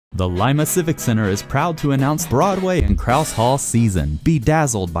The Lima Civic Center is proud to announce Broadway and Crouse Hall season. Be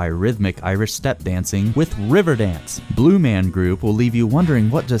dazzled by rhythmic Irish step dancing with Riverdance. Blue Man Group will leave you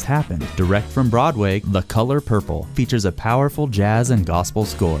wondering what just happened. Direct from Broadway, The Color Purple features a powerful jazz and gospel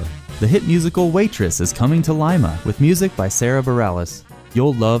score. The hit musical Waitress is coming to Lima with music by Sarah Bareilles.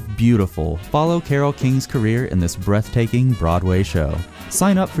 You'll love Beautiful. Follow Carole King's career in this breathtaking Broadway show.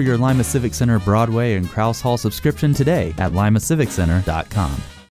 Sign up for your Lima Civic Center Broadway and Crouse Hall subscription today at limaciviccenter.com.